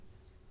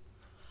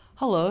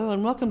Hello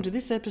and welcome to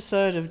this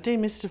episode of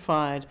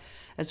Demystified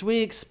as we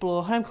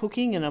explore home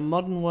cooking in a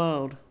modern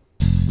world.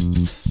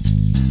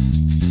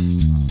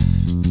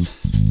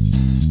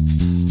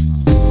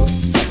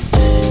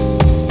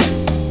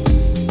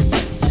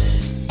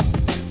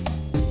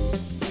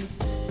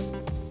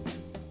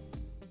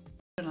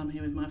 And I'm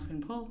here with my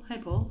friend Paul. Hey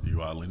Paul.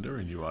 You are Linda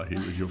and you are here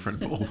with your friend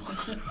Paul.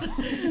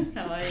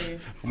 How are you?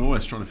 I'm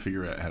always trying to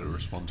figure out how to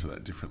respond to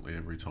that differently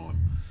every time.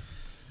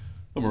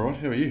 I'm alright,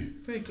 how are you?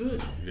 Very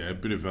good. Yeah, a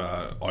bit of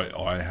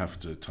I have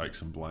to take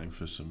some blame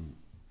for some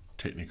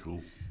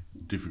technical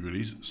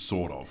difficulties,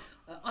 sort of.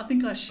 I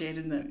think I shared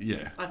in that.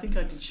 Yeah. I think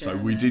I did share So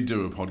in we that. did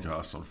do a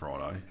podcast on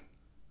Friday,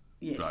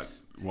 Yes.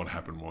 but what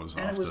happened was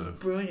And after... it was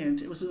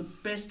brilliant. It was the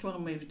best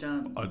one we've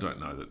done. I don't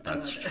know that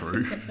that's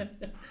true.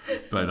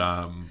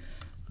 But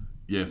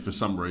yeah, for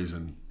some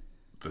reason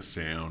the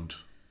sound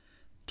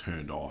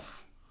turned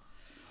off.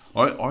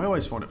 I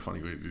always find it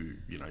funny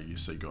when you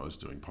see guys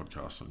doing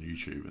podcasts on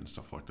YouTube and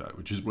stuff like that,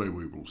 which is where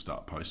we will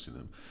start posting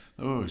them.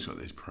 They've always got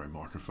these pro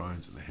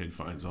microphones and the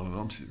headphones on, and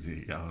I'm sitting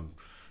there going,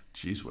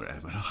 geez, we're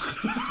amateur.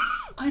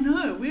 I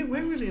know, we're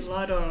really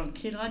light on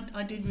kid.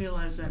 I did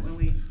realise that when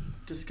we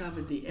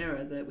discovered the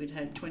error that we'd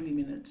had 20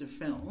 minutes of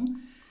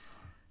film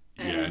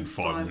and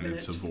 5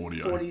 minutes of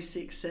audio.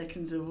 46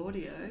 seconds of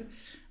audio.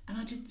 And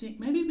I did think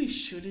maybe we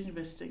should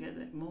investigate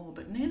that more,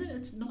 but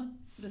it's not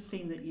the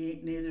thing that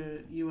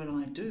neither you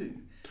and I do.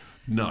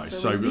 No,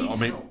 so we need I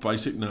mean, help.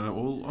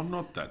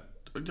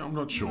 I'm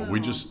not sure. No.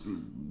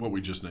 What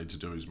we just need to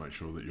do is make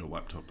sure that your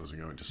laptop doesn't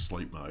go into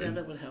sleep mode. Yeah,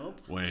 that would help.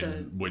 When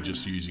So, we're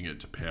just using it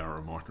to power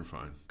a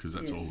microphone, because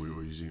that's all Yes. we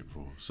were using it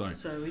for. So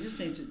we just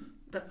need to,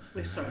 but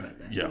we're sorry about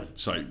that. yeah,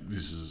 so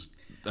this is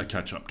a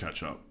catch up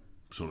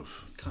sort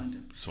of Kind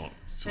of. sort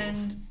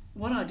And of.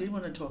 what I did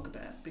want to talk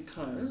about,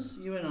 because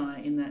you and I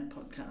in that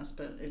podcast,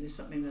 but it is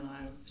something that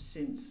I've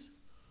since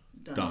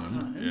done at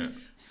home, Yeah.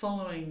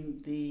 following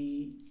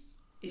the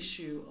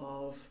issue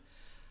of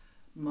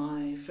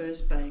my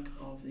first bake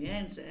of the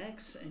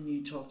Anzacs, and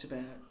you talked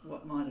about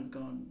what might have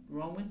gone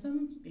wrong with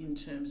them in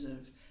terms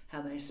of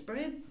how they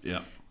spread.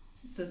 Yeah.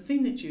 The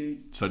thing that you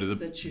So you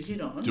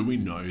hit on. do we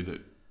know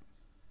that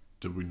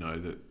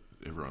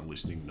everyone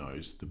listening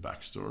knows the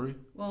backstory?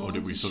 Well, or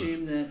did we let's sort of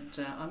assume that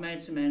I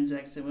made some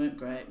Anzacs that weren't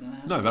great, and I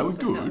asked No, they were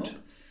people for good.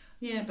 help.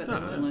 Yeah, but No.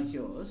 they weren't like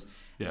yours.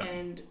 Yeah.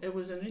 And it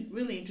was a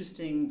really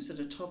interesting sort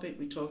of topic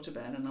we talked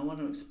about, and I want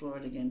to explore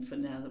it again for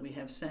now that we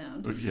have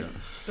sound. But yeah.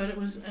 But it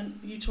was, and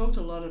you talked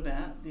a lot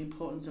about the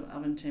importance of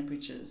oven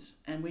temperatures,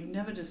 and we'd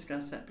never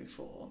discussed that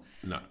before.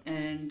 No.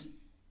 And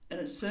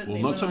it's Well,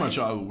 certainly not so much.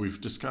 We've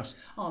discussed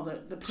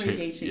the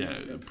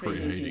preheating. the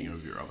preheating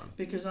of your oven.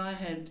 Because I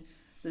had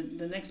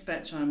the next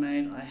batch I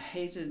made, I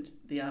heated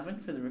the oven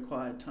for the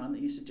required time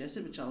that you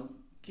suggested, which I'll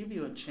give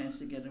you a chance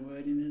to get a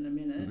word in a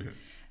minute. Yeah.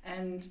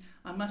 And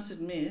I must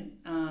admit,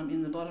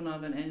 in the bottom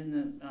oven and in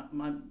the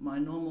my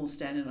normal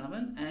standard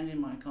oven and in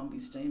my combi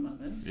steam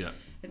oven, Yeah.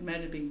 it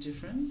made a big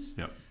difference.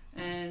 Yep.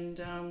 And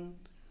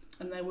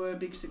they were a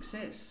big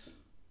success.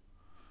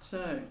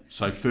 So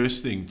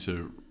first thing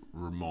to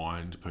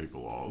remind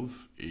people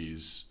of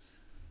is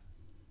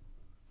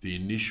the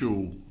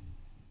initial.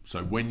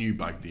 So when you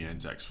baked the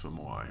Anzacs for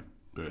my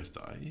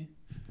birthday,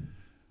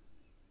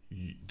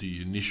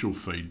 the initial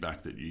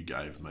feedback that you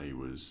gave me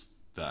was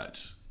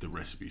that the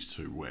recipe's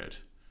too wet.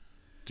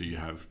 Do you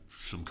have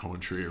some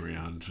commentary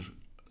around?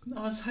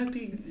 I was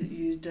hoping that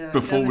you'd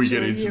Before we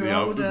get into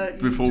I'm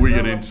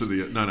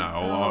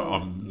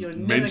you're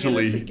never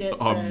mentally gonna forget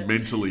I'm that.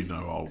 mentally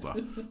no older.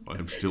 I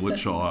am still a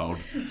child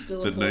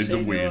Still that needs a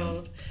win.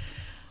 14-year-old.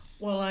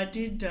 Well, I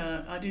did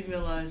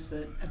realise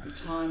that at the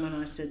time when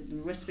I said the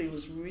recipe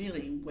was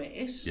really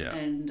wet, Yeah.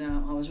 and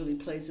I was really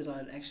pleased that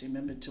I'd actually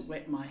remembered to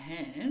wet my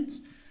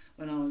hands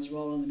when I was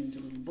rolling them into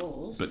little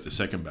balls. But the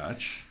second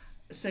batch,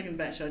 Second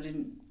batch, I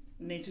didn't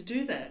need to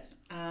do that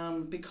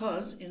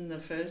because in the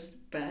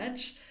first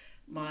batch,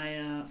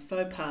 my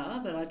faux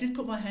pas that I did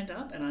put my hand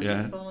up and I Yeah.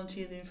 didn't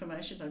volunteer the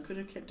information. I could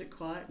have kept it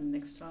quiet, and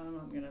next time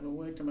I'm going to have a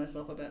word to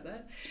myself about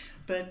that.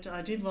 But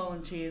I did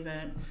volunteer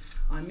that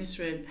I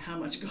misread how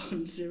much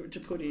golden syrup to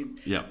put in.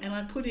 Yeah. And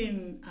I put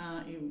in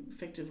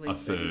effectively A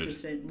third.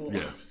 30% more.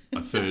 yeah,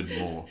 a third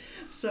more.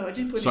 So I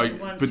did put So, in but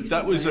 160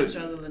 that was grams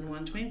rather than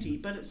 120,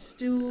 but it's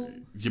still...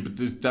 Yeah, but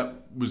that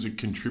was a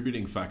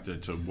contributing factor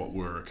to what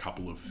were a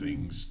couple of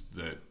things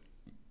that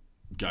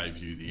gave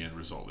you the end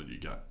result that you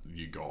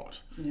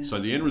got. Yeah. So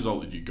the end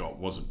result that you got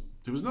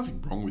there was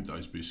nothing wrong with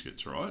those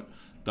biscuits, right?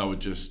 They were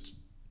just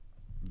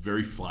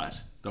very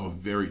flat. They were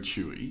very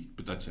chewy,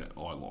 but that's how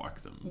I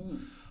like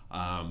them.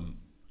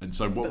 And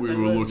so what But we they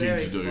were were looking very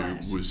to do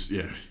flat. was,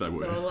 they They were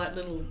were like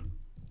little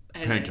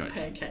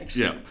pancakes.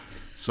 Yeah.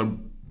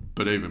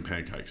 But even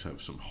pancakes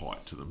have some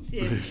height to them.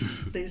 Yeah,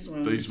 these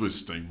ones. These were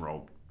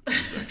steamrolled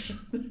Anzacs.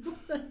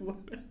 They were.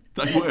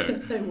 They were.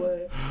 They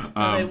were.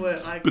 No, they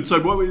were.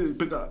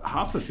 But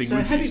half the thing So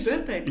with happy this,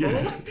 birthday,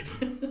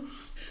 Paul.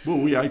 well,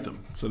 we ate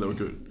them, so they were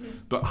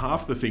good. But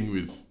half the thing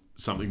with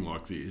something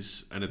like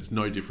this, and it's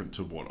no different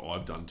to what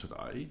I've done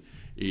today,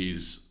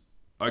 is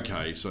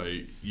okay. So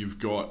you've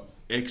got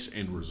X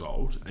end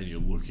result and you're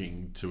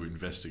looking to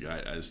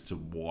investigate as to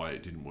why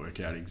it didn't work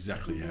out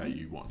exactly how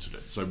you wanted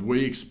it. So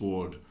we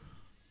explored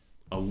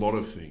a lot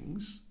of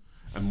things,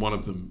 and one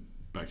of them,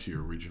 back to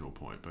your original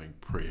point, being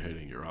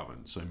preheating your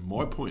oven. So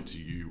my point to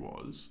you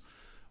was,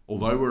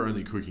 although we're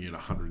only cooking at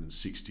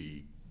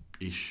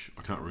 160-ish,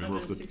 I can't remember.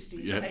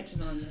 160, 8 to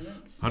 9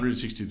 minutes.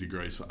 160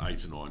 degrees for 8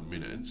 to 9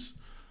 minutes.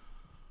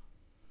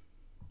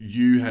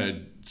 You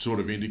had sort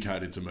of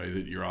indicated to me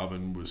that your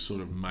oven was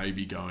sort of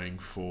maybe going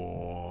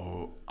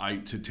for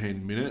 8 to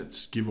 10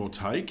 minutes, give or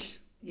take.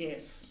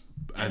 Yes.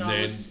 And I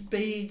then was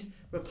speed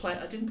replace.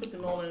 I didn't put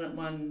them all in at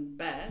one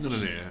batch. No.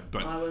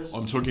 But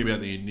I'm talking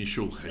about the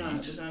initial heat. No, it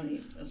was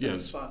only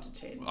 5 to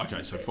 10.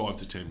 Okay, so 5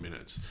 to 10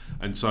 minutes.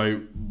 And so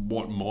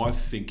what my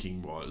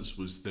thinking was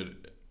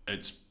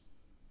that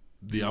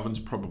the oven's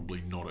probably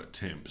not at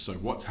temp. So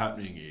what's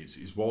happening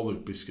is while the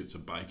biscuits are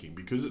baking,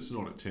 because it's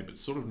not at temp,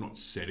 it's sort of not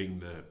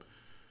setting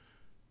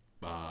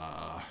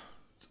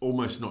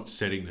almost not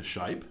setting the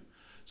shape.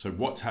 So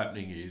what's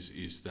happening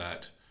is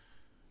that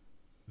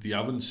the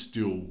oven's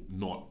still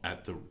not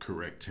at the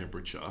correct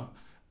temperature,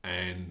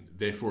 and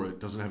therefore it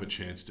doesn't have a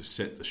chance to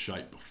set the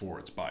shape before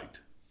it's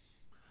baked,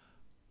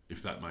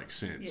 if that makes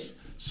sense.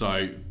 Yes.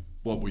 So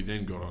what we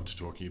then got on to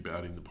talking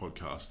about in the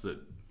podcast that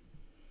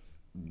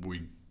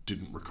we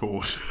didn't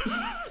record.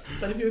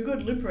 But if you're a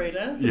good lip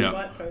reader, you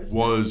might post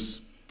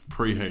was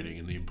preheating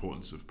and the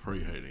importance of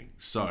preheating.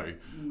 So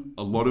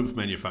a lot of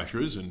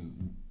manufacturers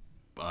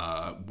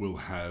will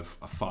have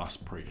a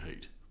fast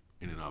preheat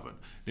in an oven.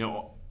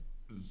 Now,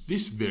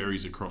 this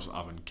varies across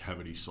oven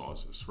cavity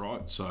sizes,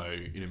 right? So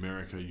in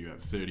America, you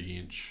have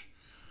 30-inch,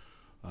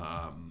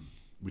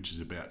 which is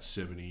about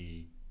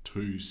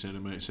 72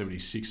 centimetres,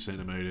 76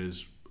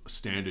 centimetres.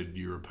 Standard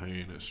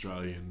European,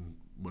 Australian,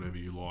 whatever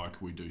you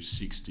like, we do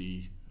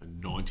 60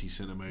 and 90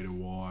 centimetre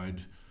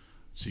wide,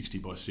 60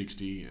 by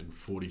 60 and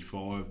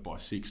 45 by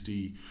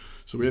 60.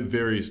 So we have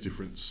various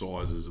different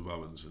sizes of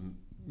ovens, and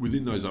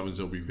within those ovens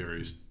there'll be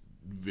various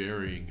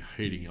varying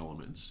heating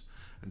elements,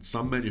 and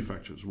some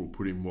manufacturers will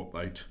put in what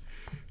they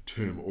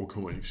term or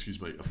coin,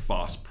 a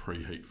fast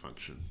preheat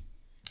function.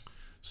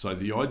 So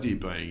the idea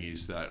being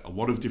is that a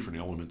lot of different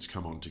elements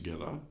come on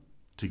together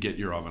to get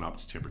your oven up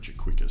to temperature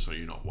quicker, so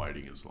you're not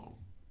waiting as long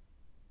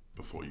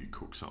before you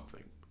cook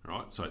something,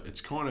 right? So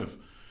it's kind of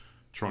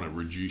trying to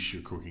reduce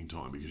your cooking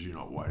time because you're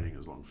not waiting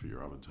as long for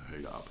your oven to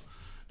heat up.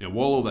 Now,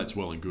 while all that's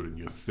well and good, and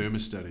your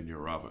thermostat in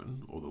your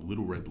oven or the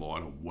little red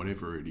light or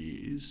whatever it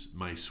is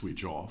may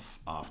switch off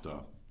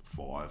after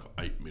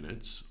 5-8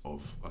 minutes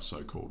of a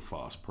so-called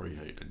fast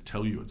preheat and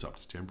tell you it's up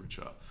to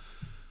temperature,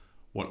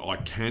 what I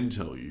can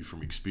tell you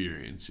from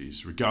experience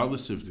is,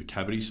 regardless of the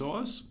cavity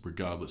size,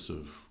 regardless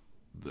of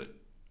the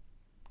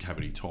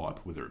cavity type,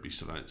 whether it be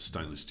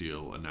stainless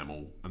steel,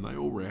 enamel, and they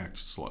all react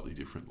slightly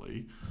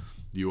differently,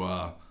 you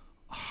are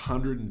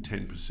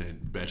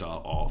 110% better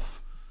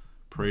off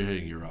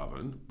preheating your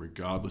oven,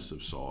 regardless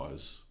of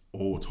size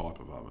or type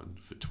of oven,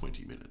 for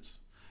 20 minutes.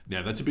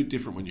 Now, that's a bit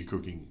different when you're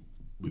cooking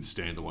with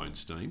standalone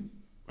steam.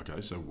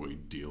 Okay, so we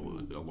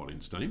deal a lot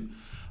in steam.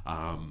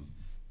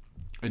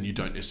 And you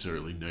don't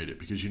necessarily need it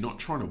because you're not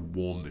trying to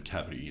warm the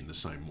cavity in the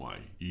same way.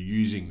 You're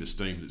using the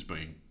steam that's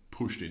being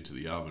pushed into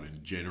the oven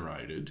and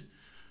generated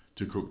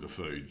to cook the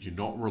food. You're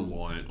not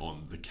reliant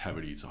on the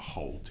cavity to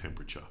hold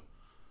temperature.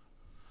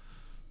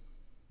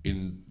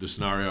 In the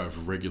scenario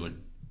of regular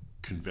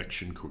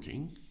convection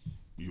cooking,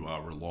 you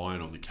are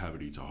reliant on the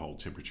cavity to hold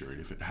temperature.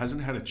 And if it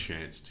hasn't had a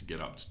chance to get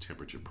up to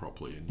temperature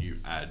properly and you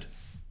add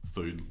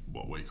food,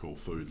 what we call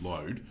food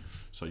load,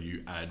 so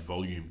you add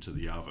volume to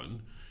the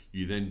oven,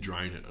 you then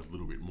drain it a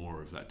little bit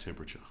more of that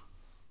temperature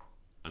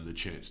and the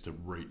chance to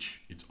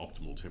reach its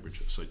optimal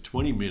temperature. So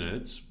 20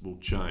 minutes will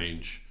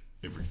change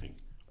everything,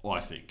 I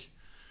think.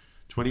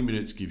 20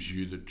 minutes gives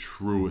you the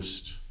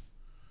truest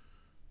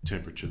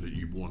temperature that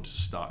you want to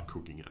start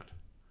cooking at.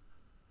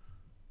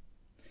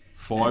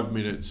 5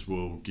 minutes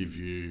will give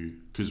you,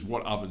 because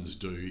what ovens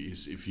do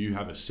is if you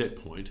have a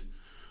set point,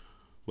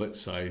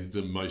 let's say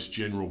the most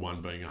general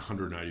one being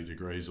 180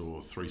 degrees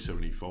or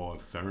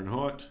 375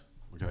 Fahrenheit,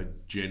 okay,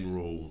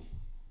 general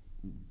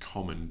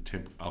common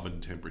oven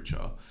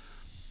temperature,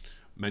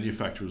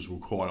 manufacturers will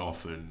quite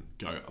often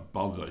go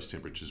above those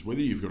temperatures,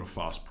 whether you've got a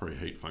fast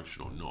preheat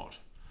function or not.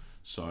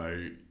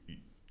 So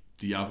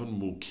the oven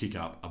will kick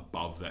up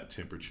above that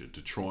temperature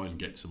to try and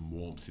get some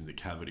warmth in the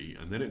cavity,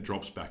 and then it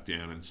drops back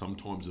down, and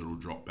sometimes it'll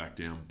drop back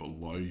down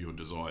below your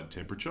desired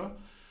temperature,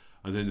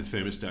 and then the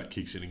thermostat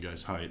kicks in and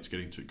goes, hey, it's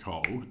getting too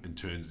cold, and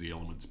turns the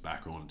elements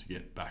back on to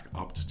get back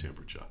up to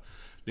temperature.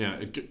 Now,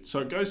 so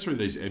it goes through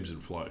these ebbs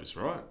and flows,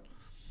 right?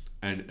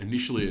 And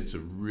initially it's a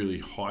really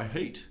high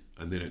heat,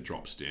 and then it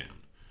drops down,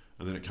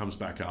 and then it comes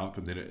back up,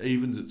 and then it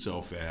evens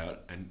itself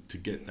out, and to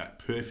get that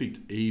perfect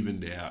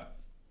evened out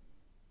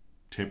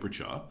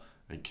temperature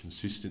and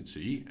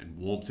consistency and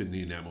warmth in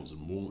the enamels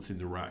and warmth in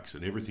the racks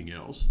and everything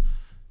else,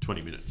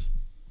 20 minutes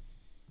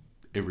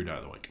every day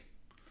of the week.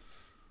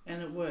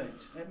 And it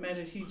worked. It made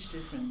a huge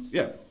difference.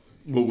 Yeah.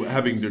 Well,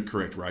 having the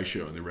correct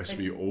ratio in the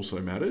recipe also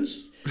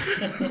matters.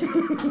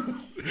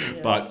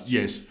 Yeah, But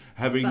yes,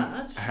 having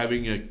But-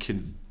 a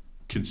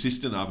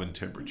consistent oven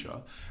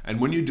temperature, and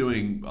when you're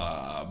doing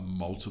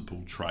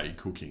multiple tray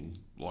cooking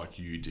like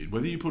you did,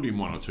 whether you put in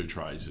 1 or 2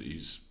 trays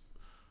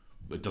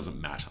it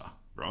doesn't matter,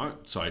 right?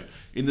 So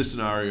in the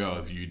scenario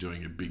of you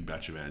doing a big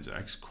batch of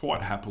Anzacs,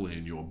 quite happily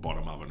in your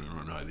bottom oven, and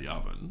I know the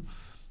oven,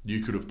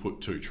 you could have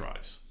put 2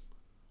 trays,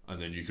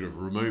 and then you could have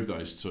removed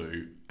those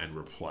 2 and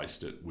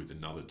replaced it with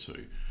another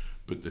 2.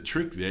 But the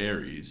trick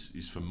there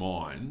is for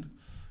mine.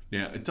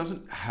 Now, it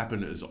doesn't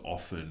happen as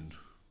often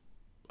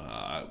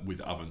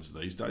with ovens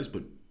these days,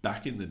 but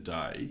back in the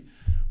day,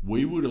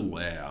 we would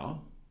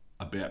allow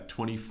about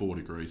 24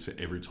 degrees for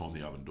every time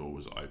the oven door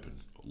was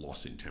open,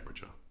 loss in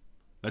temperature.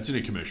 That's in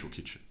a commercial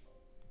kitchen.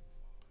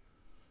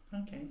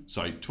 Okay.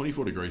 So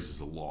 24 degrees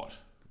is a lot,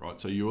 right?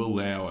 So you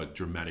allow a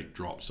dramatic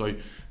drop. So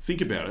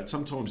think about it.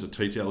 Sometimes the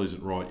tea towel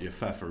isn't right. You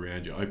faff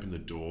around, you open the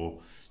door,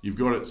 you've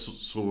got it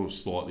sort of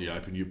slightly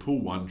open. You pull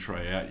one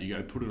tray out, you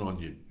go put it on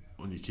your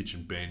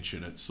kitchen bench,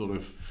 and it's sort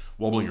of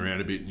wobbling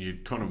around a bit, and you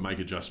kind of make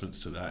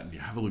adjustments to that, and you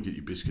have a look at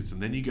your biscuits,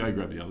 and then you go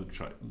grab the other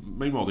tray.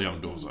 Meanwhile, the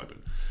oven door's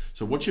open.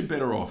 So what you're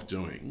better off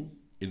doing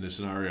in the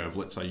scenario of,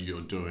 let's say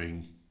you're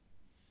doing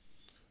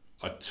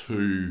a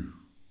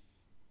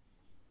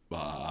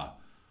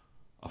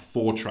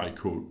 4 tray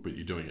cook, but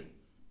you're doing it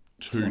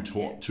two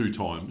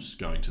times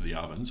going to the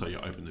oven. So you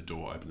open the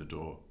door,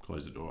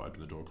 close the door, open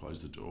the door,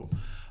 close the door.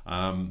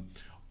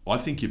 I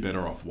think you're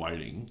better off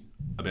waiting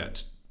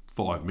about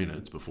 5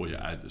 minutes before you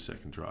add the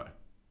second tray,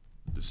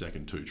 the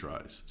second 2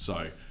 trays.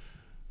 So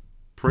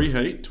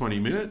preheat 20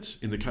 minutes.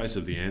 In the case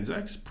of the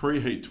Anzacs,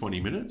 preheat 20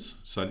 minutes.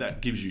 So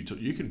that gives you,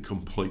 you can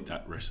complete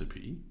that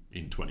recipe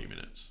in 20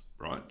 minutes,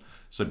 right?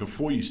 So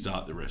before you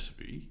start the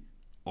recipe,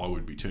 I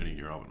would be turning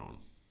your oven on.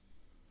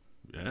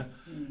 Yeah?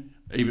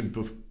 Even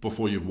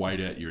before you've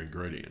weighed out your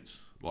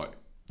ingredients. Like,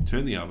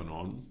 turn the oven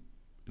on.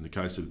 In the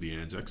case of the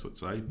Anzacs, let's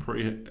say,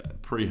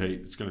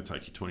 preheat, it's going to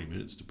take you 20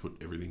 minutes to put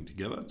everything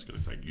together. It's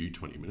going to take you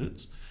 20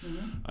 minutes.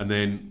 And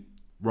then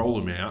roll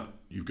them out.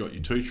 You've got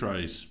your 2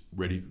 trays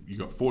ready. You've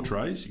got 4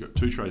 trays. You've got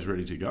 2 trays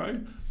ready to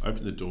go.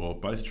 Open the door,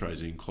 both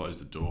trays in, close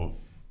the door.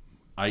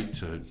 8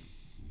 to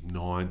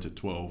 9 to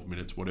 12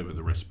 minutes, whatever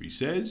the recipe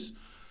says.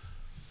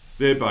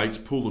 They're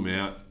baked, pull them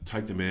out,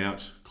 take them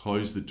out,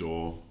 close the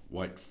door,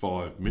 wait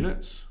 5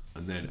 minutes,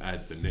 and then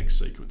add the next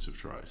sequence of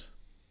trays.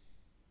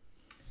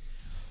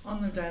 On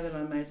the day that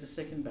I made the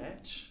second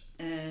batch,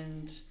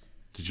 and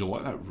Did you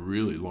like that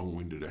really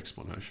long-winded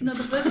explanation? no,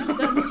 but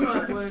that was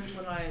why it worked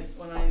when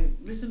I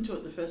listened to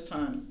it the first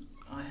time.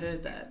 I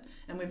heard that,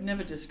 and we've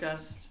never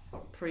discussed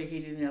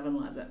preheating the oven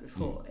like that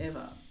before,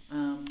 ever.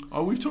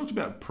 We've talked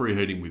about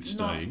preheating with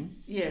steam.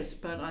 Yes,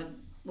 but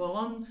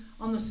on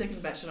the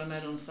second batch that I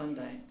made on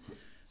Sunday,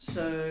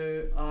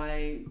 so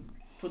I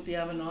put the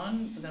oven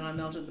on, then I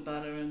melted the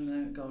butter and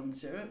the golden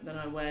syrup, then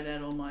I weighed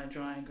out all my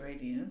dry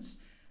ingredients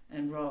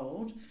and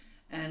rolled,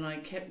 and I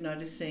kept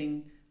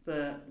noticing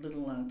the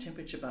little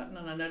temperature button,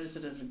 and I noticed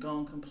that it had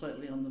gone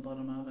completely on the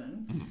bottom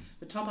oven.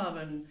 The top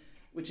oven,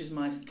 which is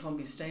my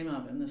combi steam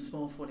oven, the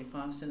small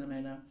 45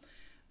 centimetre,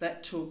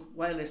 that took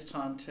way less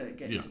time to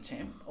get to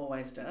temp,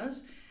 always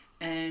does.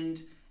 And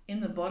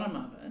in the bottom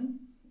oven,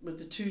 with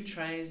the 2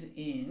 trays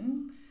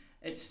in,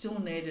 it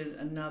still needed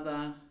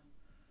another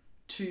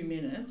 2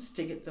 minutes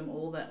to get them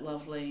all that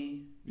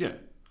lovely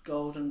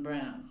golden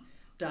brown,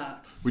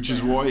 dark. Which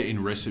is why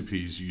in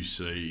recipes you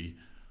see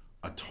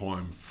a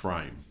time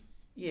frame.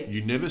 Yes.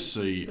 You never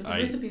see because the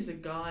recipe's a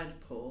guide,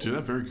 Paul. Do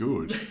that very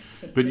good.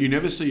 But you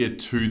never see a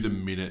to the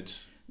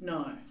minute.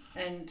 No.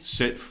 And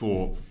set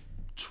for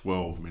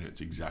 12 minutes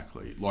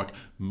exactly. Like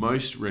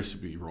most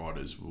recipe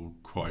writers will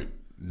quote,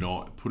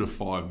 not put a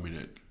 5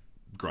 minute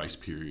grace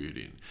period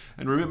in.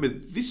 And remember,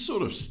 this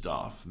sort of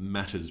stuff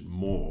matters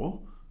more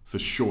for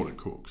shorter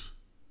cooks.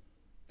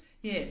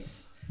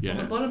 yes. Yeah.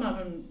 Well, the bottom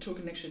oven took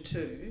an extra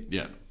 2.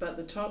 Yeah. But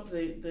the top,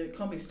 the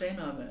combi steam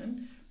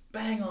oven,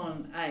 bang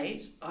on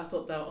 8. I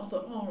thought,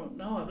 oh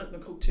no, I've let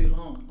them cook too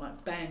long.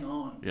 Like bang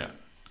on. Yeah.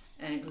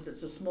 And because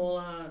it's the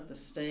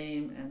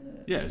steam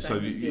and the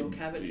stainless steel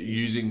cavity.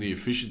 Using the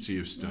efficiency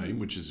of steam,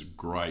 which is a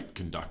great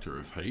conductor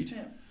of heat.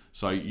 Yeah.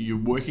 So you're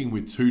working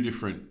with 2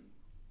 different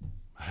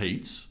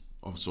heats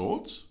of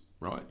sorts,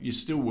 right? You're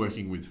still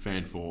working with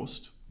fan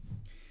forced,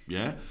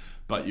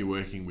 but you're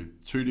working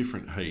with 2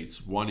 different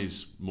heats. One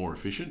is more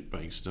efficient,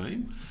 being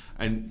steam,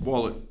 and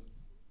while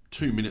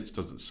 2 minutes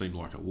doesn't seem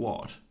like a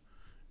lot,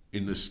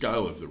 in the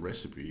scale of the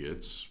recipe,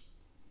 it's,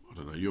 I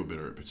don't know, you're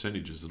better at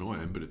percentages than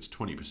I am, but it's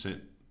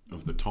 20%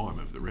 of the time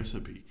of the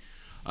recipe.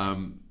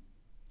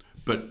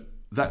 But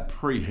that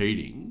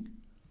preheating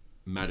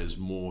matters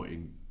more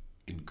in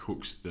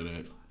cooks that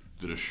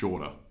are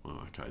shorter.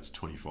 Oh, okay, it's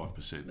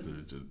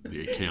 25%.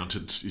 The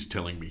accountant is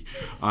telling me.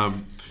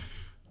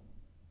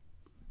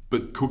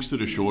 But cooks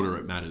that are shorter,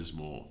 it matters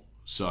more.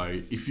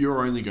 So if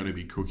you're only going to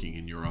be cooking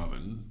in your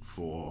oven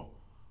for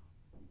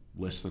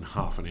less than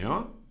half an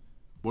hour,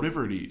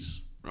 whatever it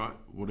is, right?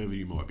 Whatever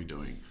you might be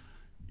doing,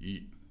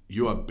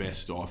 you are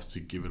best off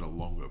to give it a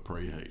longer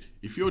preheat.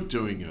 If you're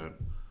doing a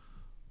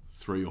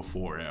 3 or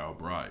 4 hour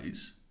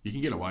braise, you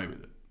can get away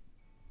with it.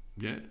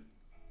 Yeah.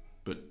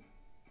 But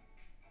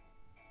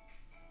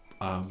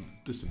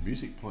there's some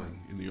music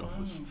playing in the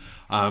office.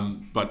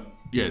 But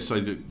yeah,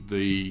 so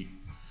the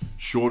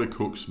shorter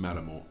cooks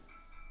matter more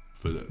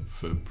for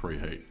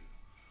preheat.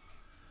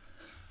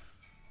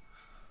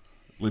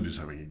 Linda's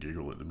having a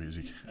giggle at the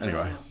music.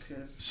 Anyway,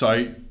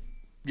 so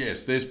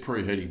yes, there's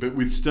preheating, but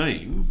with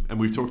steam, and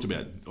we've talked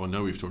about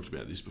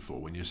this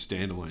before, when you're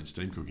standalone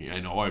steam cooking,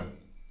 and I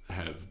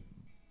have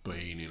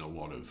been in a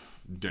lot of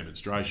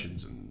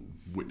demonstrations and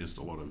witnessed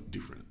a lot of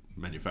different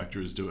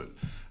manufacturers do it,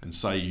 and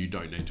say you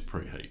don't need to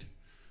preheat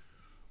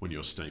when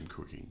you're steam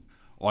cooking.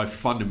 I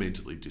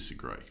fundamentally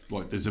disagree.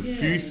 Like, there's a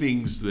few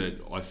things that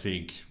I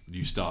think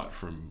you start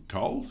from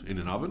cold in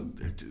an oven.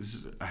 This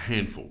is a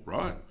handful,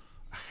 right?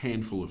 A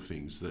handful of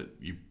things that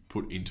you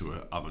put into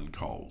an oven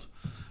cold.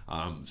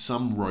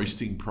 Some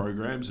roasting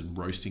programs and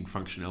roasting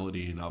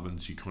functionality in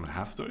ovens you kind of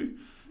have to,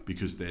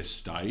 because they're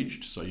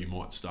staged. So you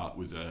might start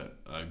with a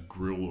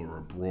grill or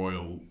a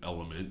broil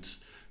element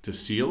to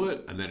seal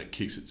it, and then it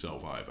kicks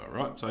itself over,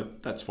 right? So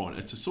that's fine.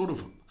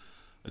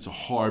 It's a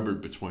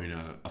hybrid between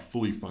a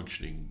fully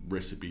functioning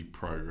recipe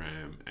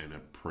program and a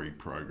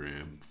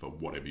pre-program for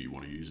whatever you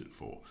want to use it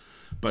for.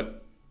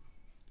 But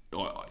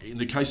in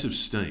the case of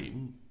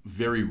steam,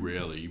 very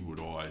rarely would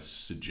I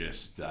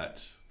suggest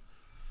that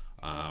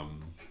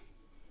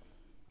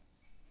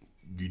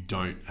you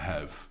don't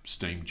have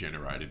steam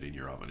generated in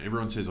your oven.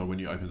 Everyone says, when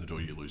you open the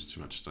door, you lose too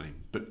much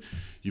steam. But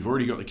you've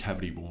already got the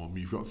cavity warm,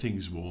 you've got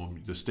things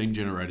warm, the steam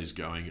generator's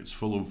going, it's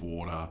full of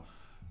water,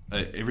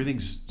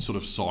 everything's sort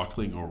of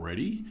cycling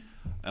already.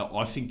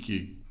 I think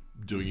you're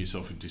doing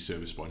yourself a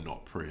disservice by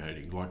not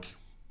preheating.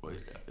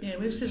 Yeah,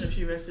 we've seen a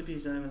few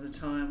recipes over the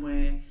time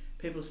where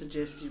people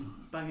suggest you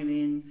bung it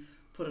in,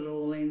 put it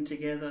all in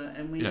together,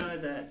 and we know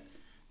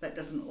that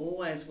doesn't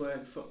always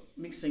work for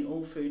mixing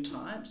all food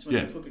types when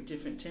you cook at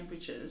different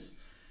temperatures.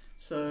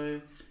 So,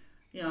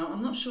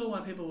 I'm not sure why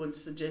people would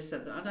suggest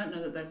that. I don't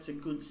know that that's a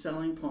good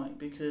selling point,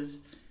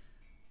 because...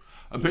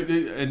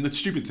 And the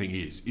stupid thing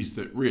is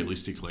that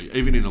realistically,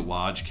 even in a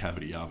large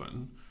cavity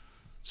oven,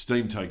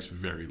 steam takes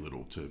very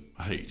little to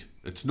heat.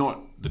 It's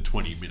not the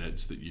 20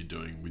 minutes that you're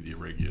doing with your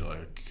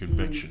regular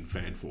convection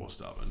fan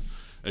forced oven.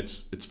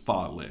 It's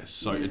far less.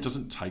 So it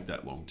doesn't take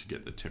that long to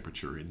get the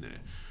temperature in there.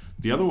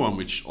 The other one,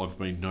 which I've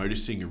been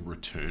noticing a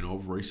return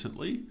of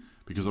recently,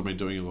 because I've been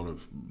doing a lot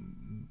of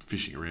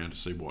fishing around to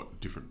see what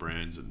different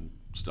brands and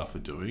stuff are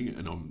doing,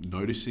 and I'm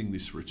noticing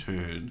this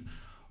return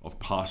of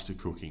pasta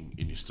cooking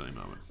in your steam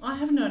oven. I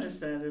have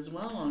noticed that as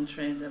well on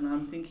trend, and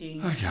I'm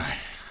thinking... Okay.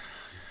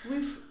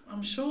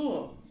 I'm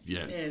sure.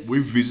 Yeah. Yes.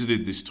 We've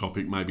visited this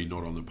topic, maybe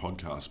not on the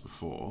podcast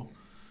before.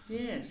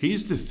 Yes.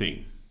 Here's the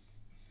thing,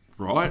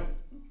 right?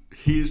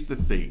 Here's the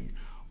thing.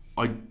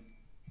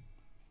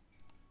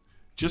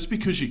 Just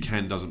because you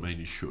can doesn't mean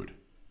you should.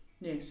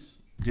 Yes.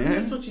 Yeah. And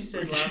that's what you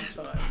said last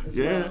time as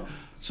well.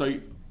 So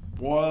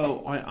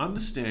while I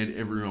understand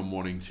everyone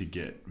wanting to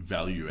get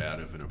value out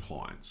of an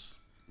appliance,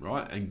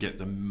 right, and get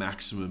the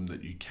maximum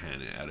that you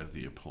can out of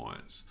the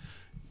appliance,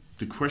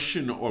 the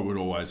question I would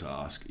always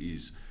ask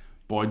is,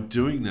 by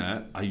doing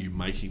that, are you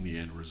making the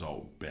end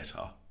result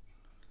better?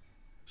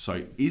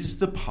 So is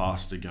the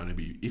pasta going to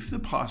be, if the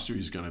pasta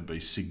is going to be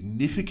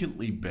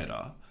significantly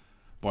better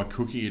by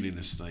cooking it in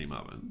a steam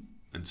oven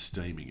and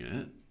steaming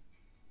it,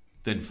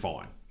 then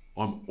fine.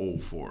 I'm all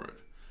for it.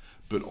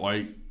 But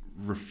I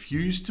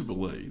refuse to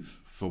believe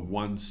for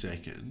 1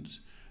 second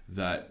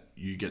that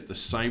you get the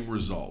same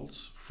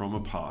results from a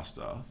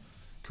pasta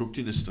cooked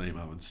in a steam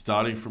oven,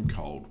 starting from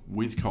cold,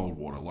 with cold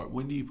water. Like,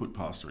 when do you put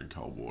pasta in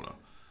cold water?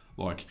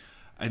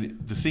 And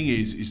the thing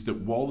is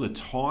that while the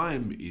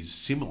time is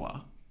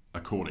similar,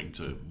 according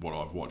to what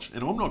I've watched,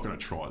 and I'm not going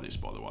to try this,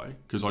 by the way,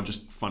 because I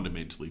just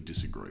fundamentally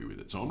disagree with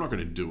it, so I'm not going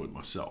to do it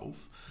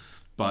myself,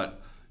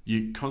 but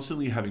you're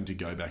constantly having to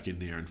go back in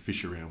there and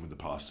fish around with the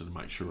pasta to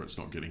make sure it's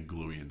not getting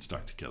gluey and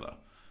stuck together.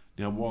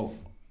 Now,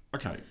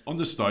 on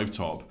the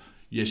stovetop,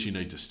 yes, you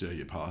need to stir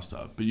your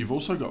pasta, but you've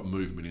also got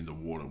movement in the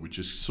water, which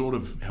is sort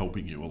of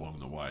helping you along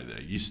the way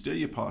there. You stir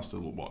your pasta,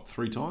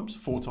 3 times,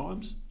 4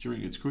 times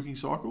during its cooking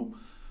cycle?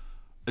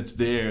 It's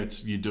there,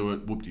 you do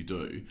it,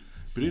 whoop-de-doo.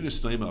 But in a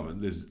steam oven,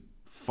 there's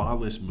far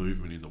less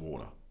movement in the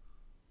water.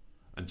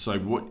 And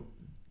so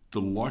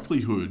the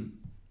likelihood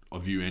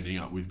of you ending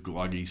up with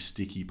gluggy,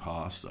 sticky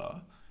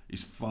pasta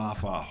is far,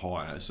 far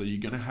higher. So you're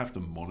going to have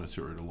to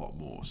monitor it a lot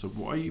more. So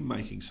why are you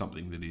making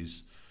something that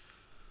is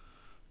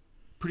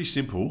pretty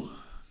simple?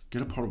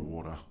 Get a pot of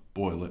water,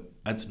 boil it,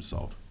 add some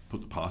salt,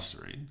 put the pasta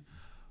in.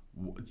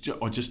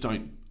 I just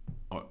don't...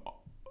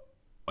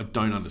 I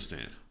don't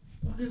understand.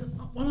 Because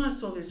when I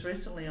saw this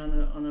recently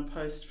on a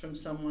post from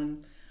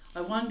someone,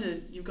 I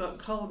wondered, you've got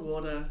cold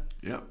water,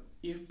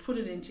 you've put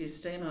it into your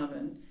steam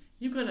oven,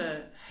 you've got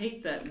to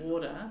heat that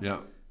water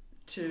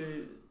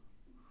to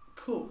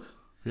cook.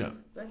 Yeah.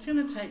 That's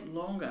going to take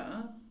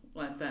longer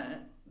like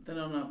that than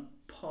on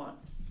a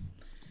pot.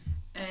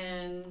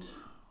 And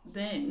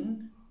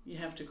then you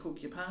have to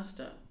cook your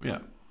pasta. Yeah.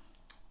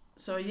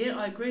 So yeah,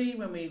 I agree.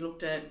 When we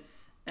looked at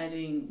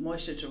adding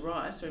moisture to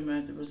rice when we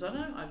made the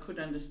risotto, I could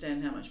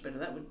understand how much better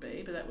that would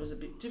be, but that was a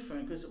bit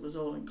different because it was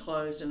all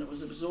enclosed and it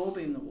was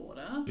absorbing the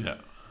water. Yeah.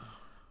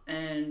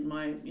 And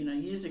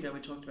years ago we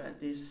talked about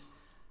this,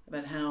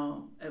 about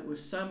how it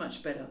was so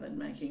much better than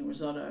making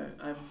risotto.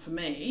 For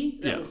me,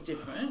 that was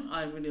different.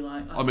 I really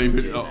like.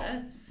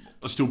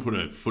 I still put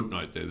a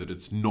footnote there that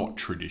it's not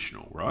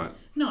traditional, right?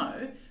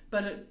 No,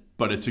 but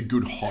it's a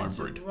good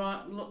hybrid. It's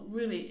a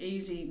really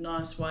easy,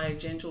 nice way,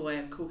 gentle way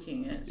of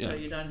cooking it, so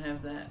you don't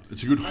have that.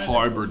 It's a good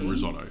hybrid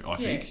risotto, I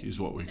think, is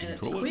what we can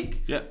call it. And it's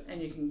quick, yeah,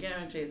 and you can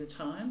guarantee the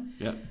time.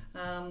 Yeah.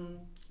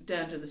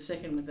 Down to the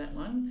second with that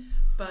one.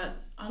 But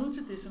I looked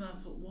at this and I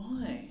thought,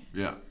 why?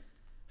 Yeah.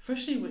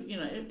 Especially with,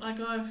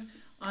 I've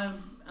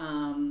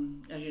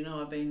as you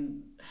know, I've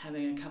been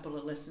having a couple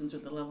of lessons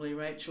with the lovely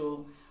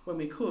Rachel when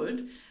we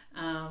could,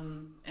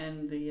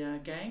 and the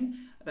gang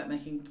about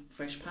making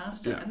fresh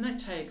pasta, and that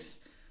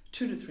takes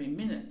 2 to 3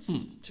 minutes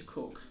to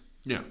cook.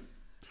 Yeah.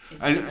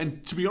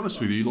 And to be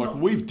honest with you,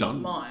 we've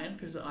done mine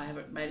because I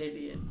haven't made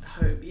it at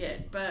home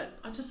yet. But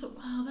I just thought,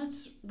 wow,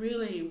 that's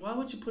really, why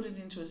would you put it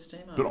into a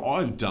steam oven? But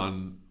I've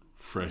done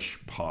fresh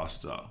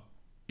pasta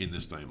in the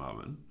steam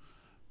oven,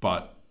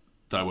 but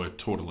they were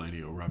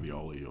tortellini or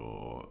ravioli,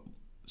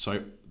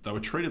 so they were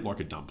treated like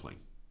a dumpling.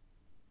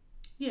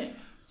 Yeah.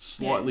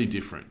 Slightly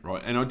different,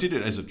 right? And I did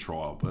it as a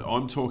trial, but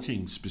I'm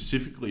talking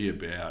specifically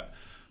about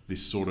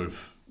this sort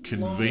of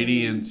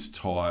convenience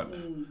type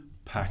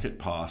packet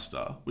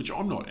pasta, which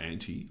I'm not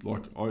anti.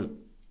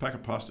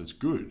 Packet pasta's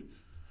good.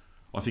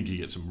 I think you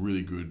get some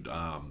really good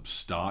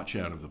starch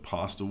out of the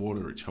pasta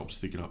water, which helps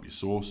thicken up your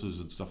sauces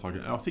and stuff like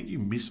that. And I think you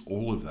miss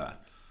all of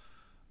that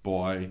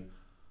by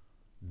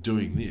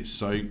doing this.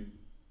 So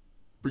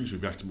brings me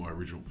back to my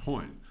original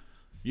point.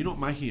 You're not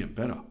making it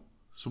better.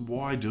 So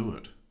why do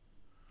it?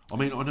 I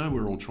mean, I know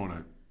we're all trying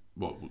to,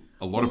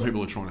 a lot of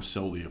people are trying to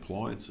sell the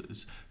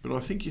appliances, but I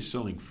think you're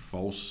selling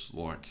false,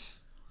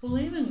 Well,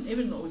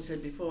 even what we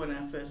said before in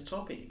our first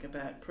topic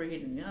about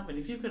preheating the oven,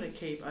 if you've got to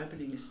keep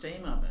opening your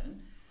steam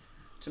oven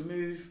to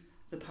move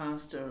the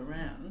pasta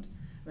around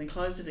and then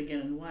close it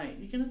again and wait,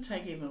 you're going to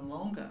take even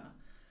longer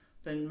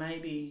than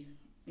maybe,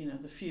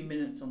 the few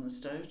minutes on the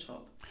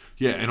stovetop.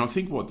 Yeah, and I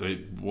think what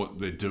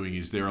they're doing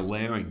is they're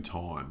allowing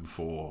time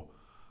for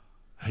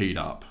heat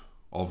up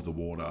of the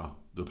water,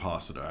 the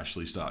pasta to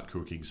actually start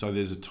cooking. So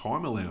there's a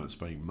time allowance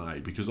being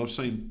made, because I've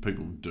seen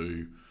people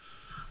do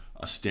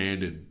a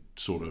standard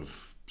sort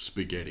of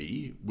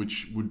spaghetti,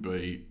 which would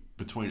be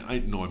between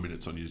 8 and 9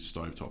 minutes on your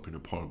stovetop in a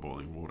pot of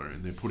boiling water,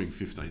 and they're putting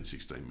 15,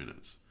 16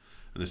 minutes.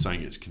 And they're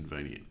saying it's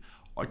convenient.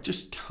 I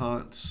just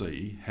can't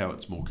see how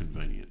it's more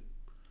convenient.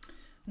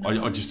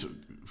 No. I just,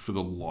 for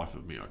the life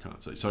of me, I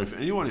can't see. So if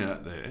anyone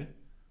out there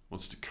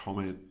wants to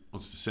comment,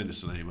 wants to send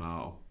us an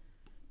email,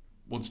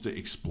 wants to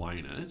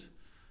explain it,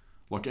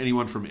 like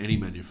anyone from any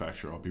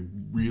manufacturer, I'd be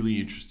really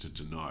interested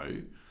to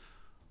know.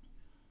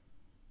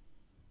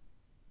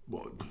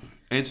 Well,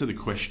 answer the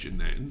question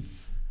then.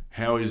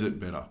 How is it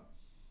better?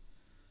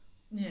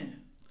 Yeah.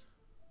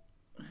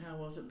 How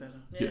was it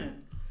better? Yeah.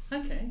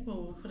 Okay,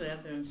 well, we'll put it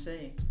out there and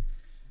see.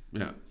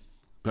 Yeah.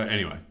 But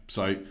anyway,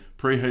 so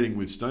preheating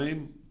with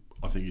steam,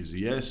 I think is a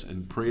yes,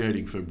 and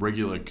preheating for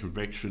regular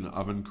convection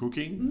oven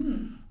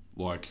cooking,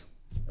 Well,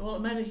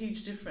 it made a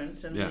huge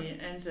difference, and the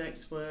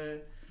Anzacs were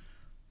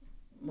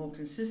more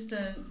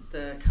consistent,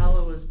 the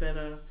colour was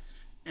better,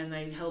 and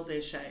they held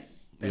their shape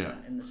better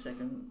in the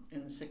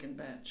second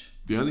batch.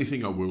 The only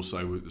thing I will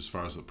say as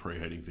far as the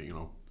preheating thing, and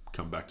I'll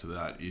come back to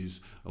that,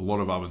 is a lot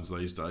of ovens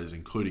these days,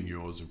 including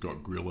yours, have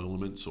got grill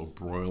elements or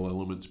broil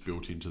elements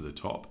built into the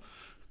top.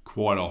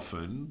 Quite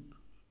often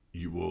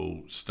you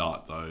will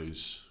start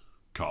those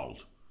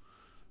cold,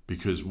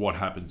 because what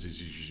happens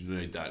is you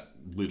need that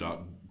lit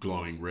up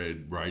glowing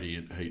red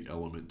radiant heat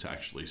element to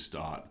actually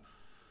start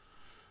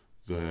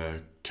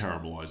the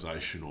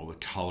caramelization or the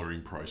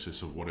colouring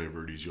process of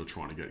whatever it is you're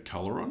trying to get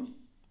colour on.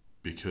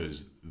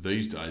 Because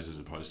these days, as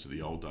opposed to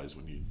the old days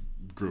when you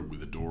grilled with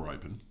the door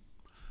open,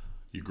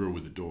 you grill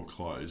with the door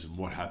closed, and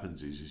what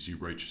happens is you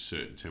reach a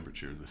certain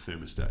temperature and the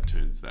thermostat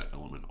turns that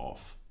element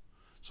off.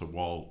 So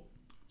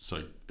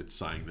it's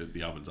saying that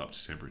the oven's up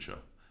to temperature.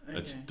 Okay.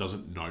 It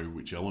doesn't know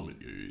which element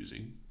you're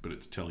using, but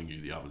it's telling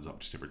you the oven's up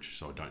to temperature,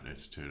 so I don't need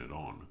to turn it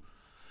on.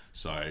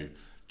 So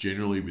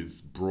generally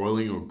with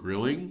broiling or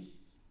grilling,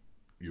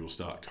 you'll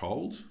start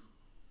cold,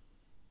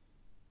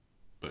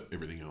 but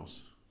everything else.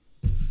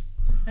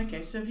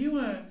 Okay, so if you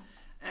were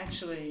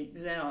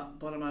because our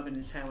bottom oven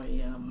is how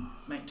we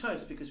make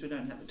toast, because we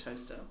don't have a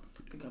toaster.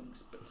 I think I've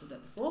said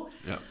that before.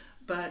 Yeah.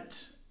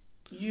 But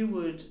you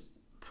would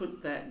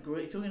put that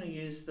grill, if you're going to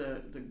use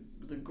the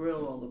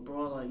grill or the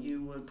broiler,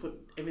 you would put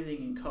everything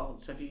in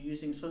cold. So if you're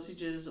using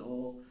sausages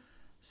or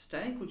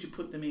steak, would you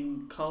put them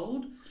in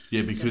cold?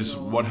 Yeah, because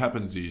what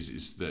happens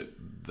is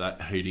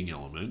that heating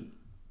element,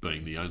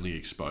 being the only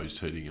exposed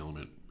heating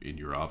element in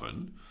your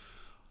oven,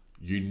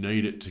 you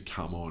need it to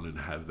come on and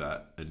have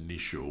that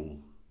initial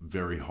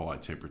very high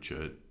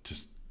temperature to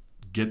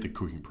get the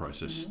cooking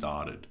process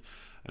started.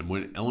 And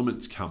when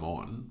elements come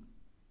on,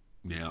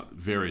 now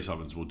various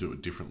ovens will do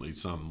it differently.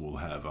 Some will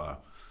have a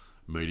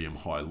medium,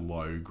 high,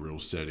 low grill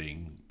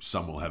setting.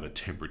 Some will have a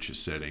temperature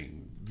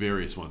setting.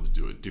 Various ones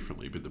do it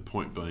differently. But the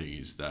point being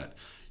is that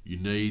you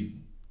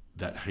need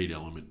that heat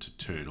element to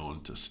turn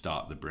on to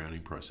start the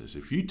browning process.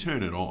 If you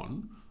turn it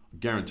on, I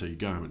guarantee you,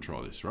 go home and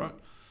try this, right?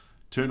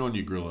 Turn on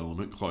your grill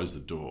element, close the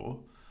door.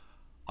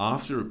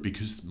 After,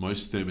 because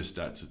most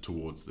thermostats are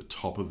towards the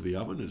top of the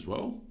oven as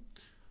well,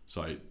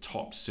 so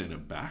top, center,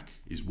 back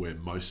is where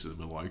most of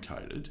them are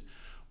located.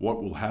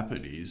 What will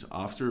happen is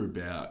after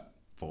about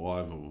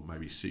 5 or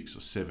maybe 6 or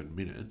 7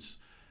 minutes,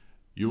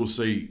 you will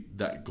see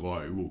that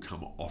glow will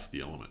come off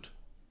the element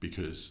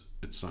because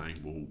it's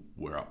saying, well,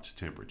 we're up to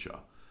temperature.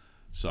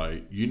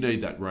 So you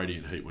need that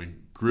radiant heat.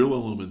 When grill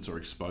elements or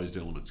exposed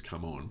elements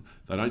come on,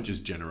 they don't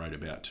just generate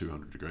about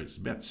 200 degrees, it's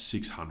about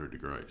 600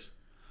 degrees.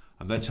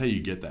 And that's how you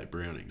get that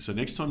browning. So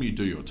next time you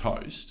do your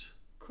toast...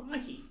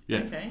 Crikey. Yeah.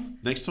 Okay.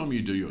 Next time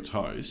you do your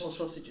toast... Or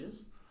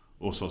sausages.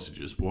 Or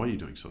sausages. Why are you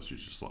doing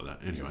sausages like that?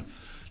 Anyway, Just...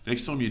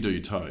 next time you do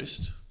your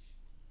toast,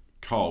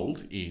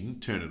 cold in,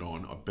 turn it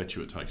on, I bet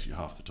you it takes you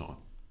half the time.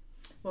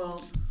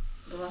 Well,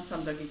 the last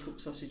time Dougie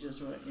cooked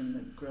sausages were in the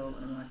grill,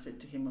 and I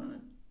said to him when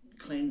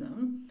I clean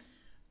them,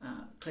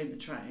 clean the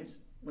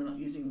trays, we're not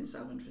using this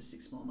oven for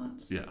 6 more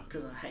months. Yeah.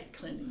 Because I hate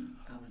cleaning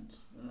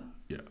ovens.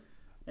 Yeah.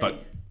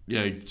 But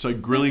yeah, so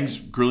grilling's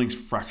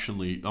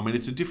fractionally. I mean,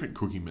 it's a different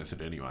cooking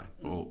method anyway,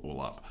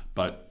 all up.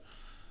 But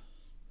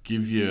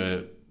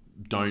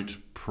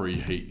don't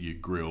preheat your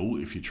grill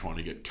if you're trying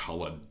to get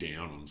colour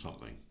down on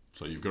something.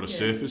 So you've got a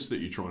surface that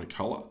you're trying to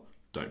colour.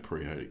 Don't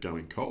preheat it. Go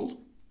in cold.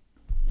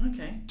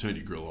 Okay. Turn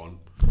your grill on,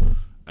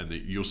 and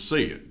you'll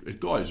see it. It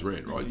glows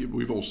red, right?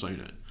 We've all seen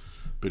it.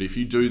 But if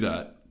you do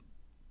that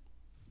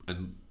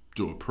and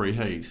do a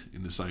preheat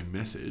in the same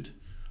method,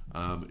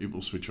 it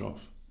will switch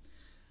off.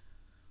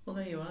 Well,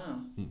 there you are.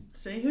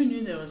 See, who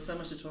knew there was so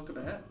much to talk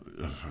about?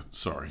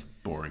 Sorry,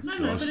 boring. No,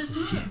 guys. but it's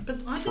not.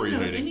 But I didn't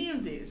know any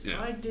of this.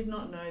 Yeah. I did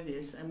not know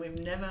this, and we've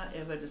never,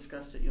 ever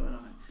discussed it, you and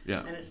I.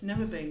 Yeah. And it's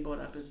never been brought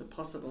up as a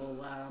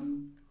possible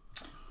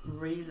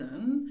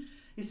reason.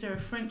 Is there a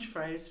French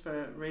phrase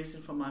for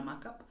reason for my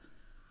muck-up?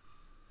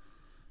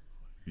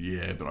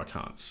 Yeah, but I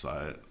can't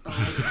say it.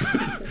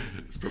 Oh.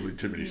 There's probably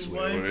too many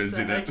swear words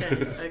in it.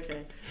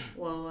 Okay.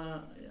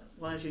 Well,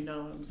 as you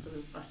know,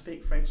 I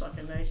speak French like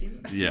a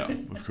native. Yeah,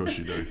 of course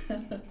you do.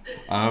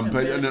 But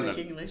no.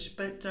 English.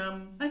 But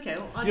okay.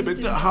 Well, I but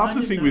half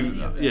the thing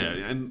with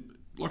and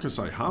like I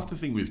say, half the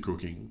thing with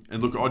cooking.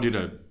 And look, I did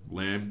a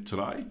lamb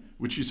today,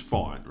 which is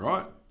fine,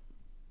 right?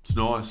 It's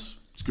nice.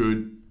 It's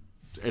good.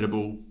 It's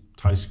edible.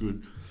 Tastes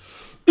good.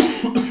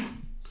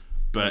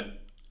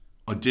 But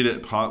I did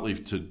it partly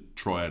to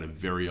try out a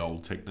very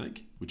old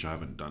technique, which I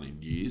haven't done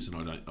in years,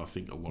 and I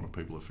think a lot of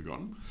people have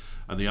forgotten.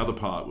 And the other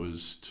part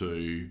was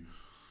to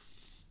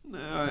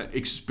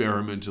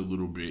experiment a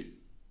little bit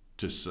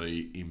to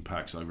see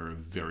impacts over a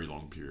very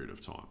long period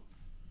of time.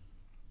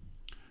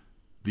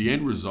 The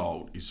end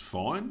result is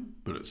fine,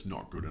 but it's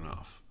not good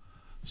enough.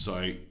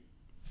 So,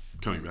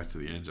 coming back to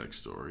the Anzac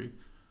story,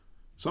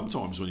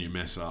 sometimes when you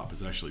mess up,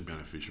 it's actually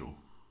beneficial.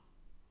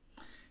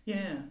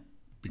 Yeah.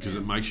 Because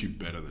it makes you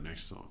better the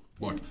next time.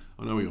 Like,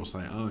 I know we all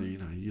say,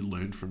 you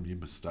learn from your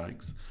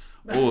mistakes.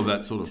 All of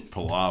that sort of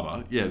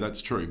palaver. Yeah,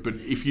 that's true. But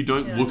if you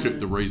don't look at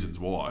the reasons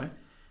why...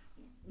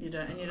 You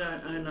don't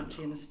own up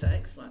to your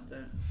mistakes, like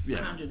the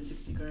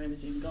 160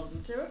 grams in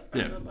golden syrup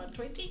rather than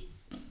 120.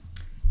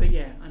 But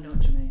yeah, I know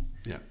what you mean.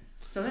 Yeah.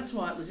 So that's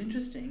why it was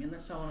interesting, and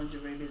that's why I wanted to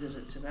revisit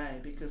it today,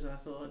 because I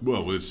thought...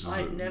 Well, this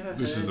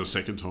is the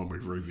second time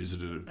we've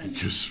revisited it,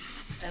 because...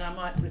 And I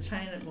might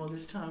retain it more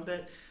this time,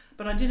 but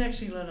I did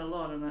actually learn a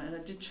lot, and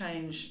it did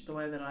change the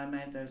way that I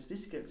made those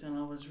biscuits, and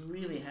I was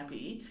really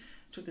happy.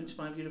 Took them to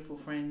my beautiful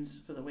friends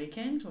for the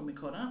weekend when we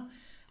caught up,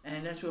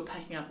 and as we were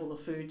packing up all the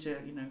food to,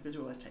 because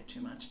we always take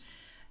too much,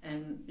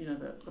 and,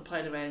 the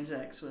plate of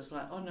Anzacs was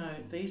like, oh no,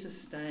 these are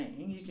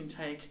staying, you can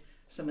take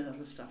some of the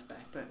other stuff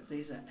back, but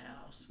these are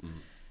ours.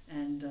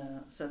 And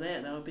so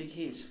they were a big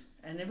hit.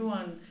 And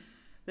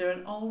they're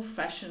an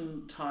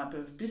old-fashioned type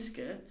of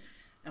biscuit.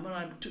 And when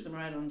I took them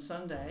around on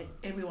Sunday,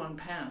 everyone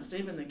pounced.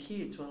 Even the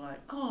kids were like,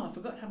 oh, I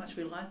forgot how much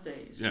we like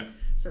these. Yeah.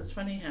 So it's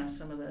funny how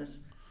some of those,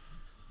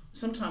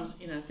 sometimes,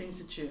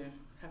 things that you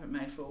haven't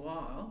made for a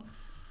while.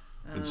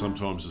 And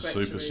sometimes the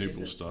super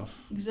simple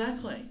stuff.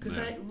 Exactly. Because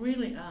they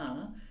really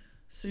are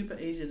super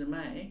easy to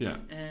make. Yeah.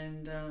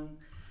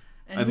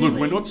 And really, look,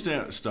 we're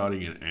not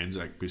starting an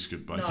Anzac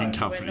biscuit baking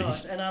company. No, we're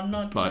not. And I'm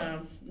not,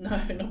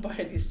 not by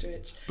any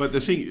stretch. But the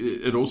thing,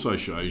 it also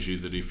shows you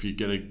that if you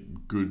get a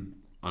good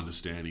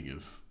understanding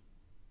of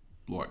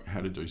like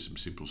how to do some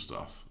simple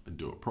stuff and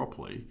do it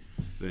properly,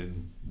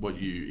 then what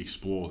you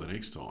explore the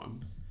next time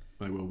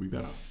may well be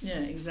better. Yeah,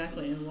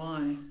 exactly. And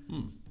why?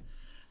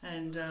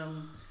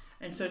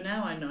 And so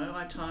now I know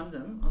I timed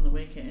them on the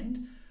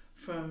weekend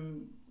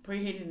from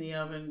preheating the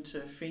oven to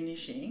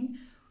finishing.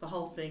 The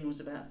whole thing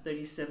was about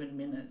 37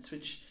 minutes,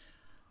 which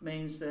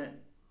means that,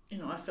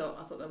 I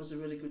thought that was a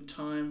really good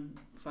time.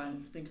 If I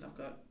think I've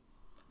got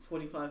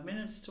 45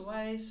 minutes to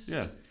waste.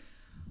 Yeah.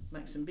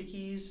 make some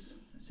bickies,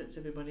 sets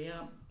everybody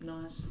up,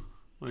 nice.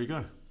 There you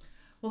go.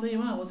 Well, there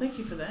you are. Well, thank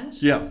you for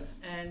that. Yeah.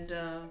 And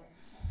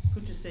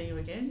good to see you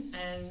again,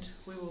 and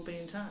we will be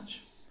in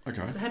touch.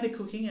 Okay. So happy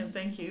cooking, and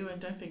thank you, and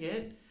don't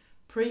forget,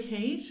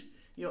 preheat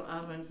your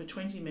oven for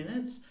 20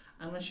 minutes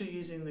unless you're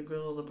using the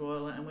grill or the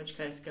broiler, in which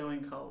case go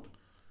in cold.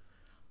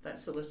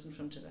 That's the lesson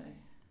from today.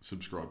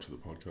 Subscribe to the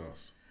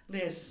podcast.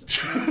 Yes.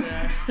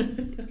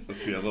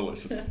 That's the other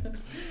lesson.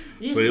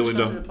 Yes, see you, subscribe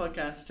Linda. to the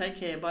podcast. Take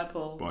care. Bye,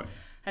 Paul. Bye.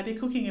 Happy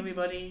cooking,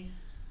 everybody.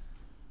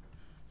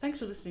 Thanks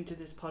for listening to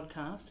this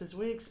podcast as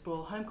we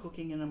explore home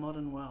cooking in a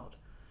modern world.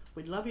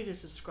 We'd love you to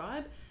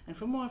subscribe, and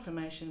for more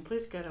information,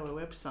 please go to our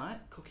website,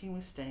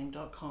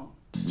 cookingwithsteam.com.